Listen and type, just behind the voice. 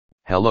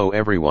Hello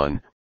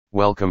everyone,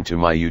 welcome to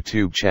my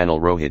YouTube channel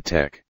ROHIT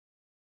Tech.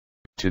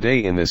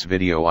 Today in this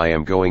video I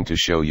am going to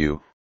show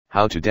you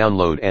how to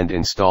download and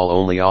install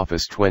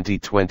OnlyOffice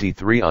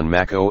 2023 on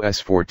macOS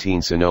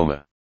 14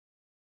 Sonoma.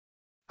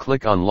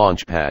 Click on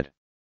Launchpad.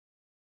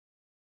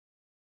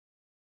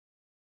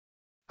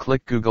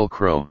 Click Google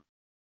Chrome.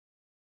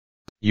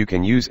 You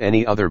can use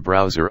any other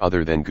browser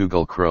other than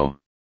Google Chrome.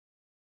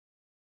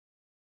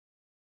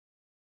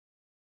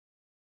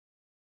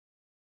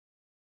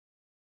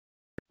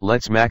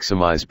 Let's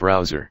maximize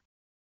browser.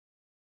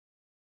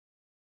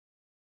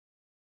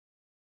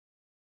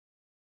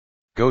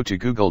 Go to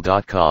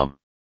google.com.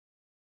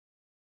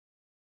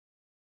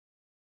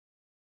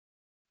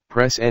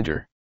 Press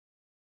Enter.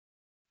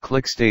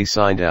 Click Stay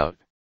Signed Out.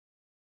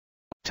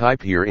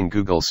 Type here in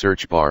Google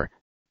search bar,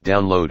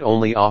 download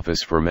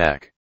OnlyOffice for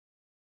Mac.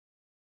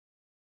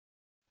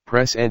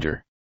 Press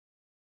Enter.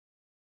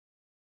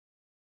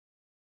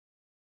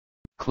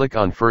 Click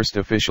on first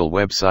official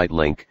website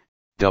link,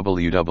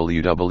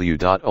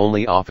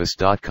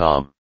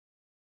 www.onlyoffice.com.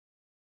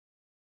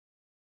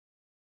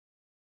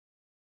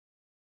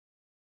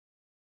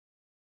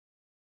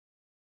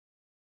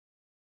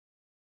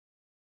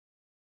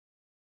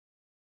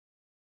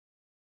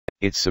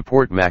 It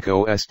support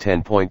macOS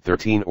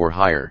 10.13 or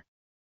higher.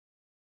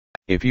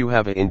 If you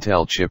have an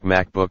Intel chip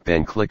MacBook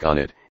then click on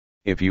it,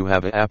 if you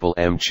have an Apple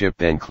M chip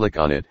then click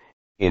on it.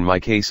 In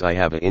my case I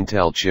have an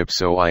Intel chip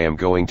so I am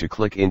going to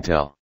click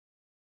Intel.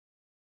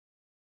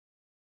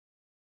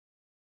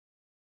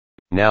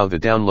 Now the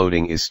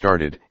downloading is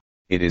started.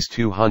 It is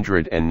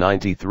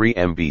 293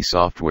 MB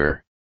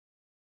software.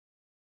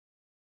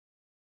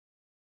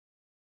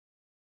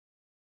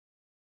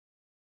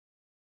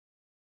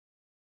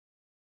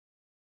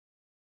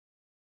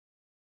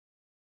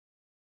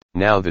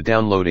 Now the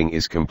downloading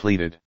is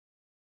completed.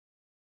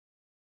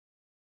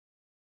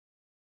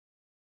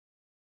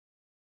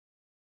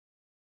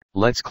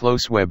 Let's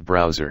close web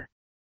browser.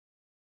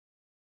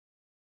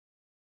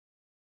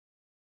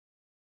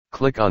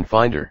 Click on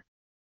Finder.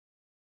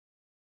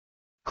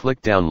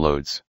 Click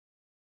Downloads.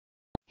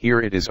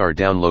 Here it is our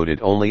downloaded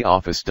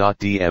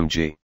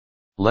onlyoffice.dmg.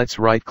 Let's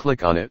right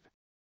click on it.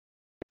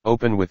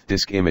 Open with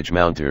Disk Image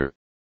Mounter.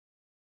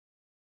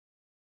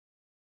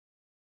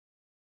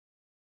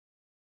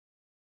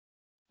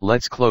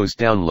 Let's close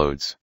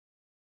Downloads.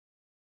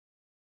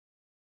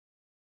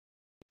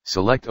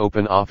 Select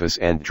OpenOffice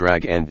and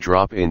drag and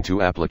drop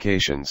into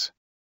Applications.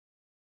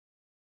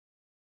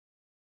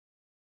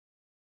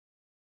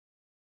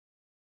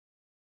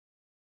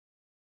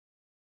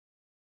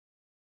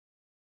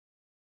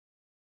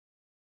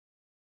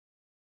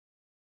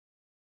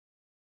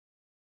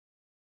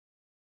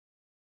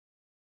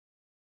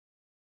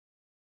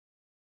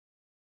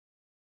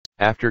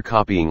 After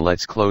copying,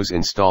 let's close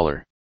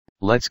Installer.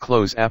 Let's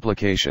close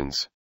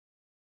Applications.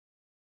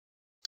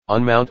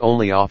 Unmount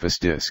OnlyOffice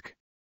disk.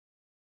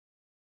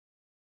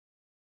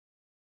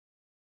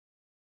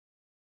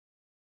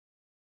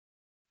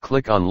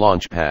 Click on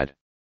Launchpad.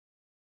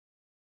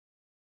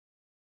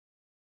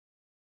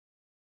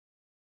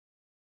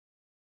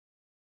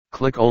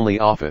 Click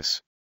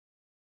OnlyOffice.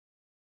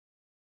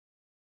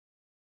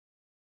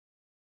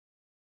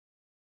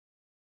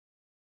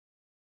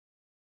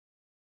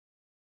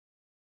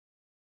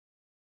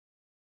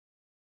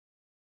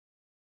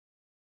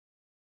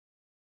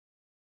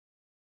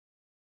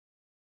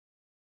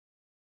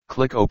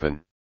 Click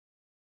Open.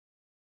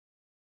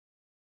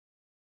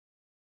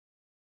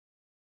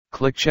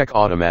 Click Check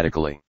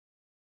Automatically.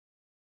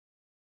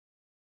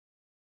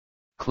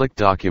 Click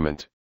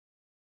Document.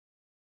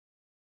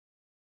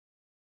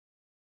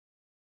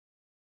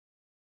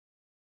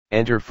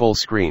 Enter full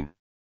screen.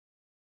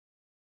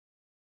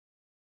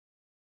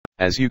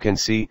 As you can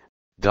see,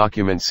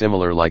 document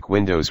similar like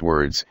Windows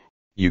Words,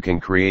 you can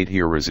create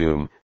here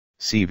resume,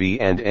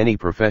 CV and any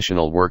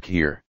professional work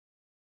here.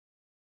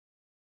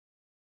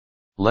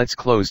 Let's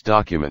close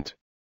document.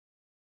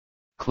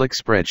 Click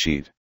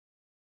Spreadsheet.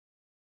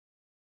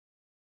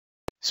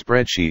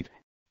 Spreadsheet,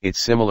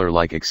 it's similar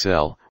like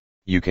Excel,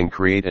 you can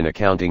create an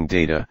accounting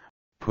data,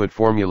 put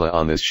formula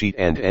on this sheet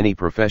and any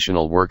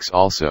professional works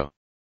also.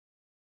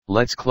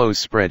 Let's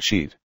close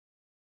Spreadsheet.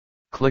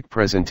 Click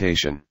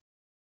Presentation.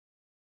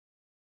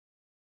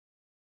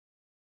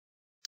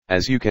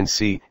 As you can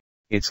see,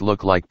 it's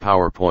look like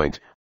PowerPoint,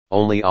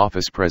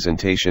 OnlyOffice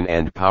presentation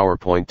and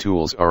PowerPoint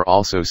tools are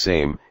also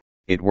same,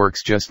 it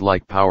works just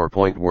like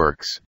PowerPoint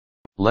works.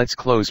 Let's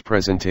close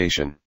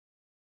presentation.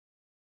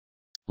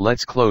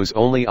 Let's close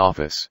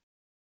OnlyOffice.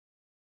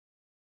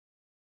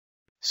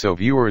 So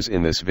viewers,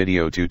 in this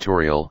video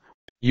tutorial,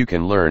 you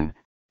can learn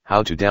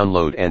how to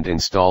download and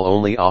install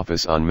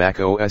OnlyOffice on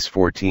macOS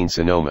 14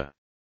 Sonoma.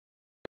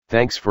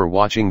 Thanks for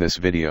watching this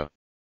video.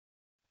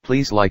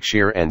 Please like,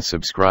 share and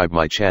subscribe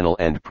my channel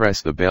and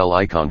press the bell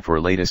icon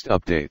for latest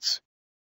updates.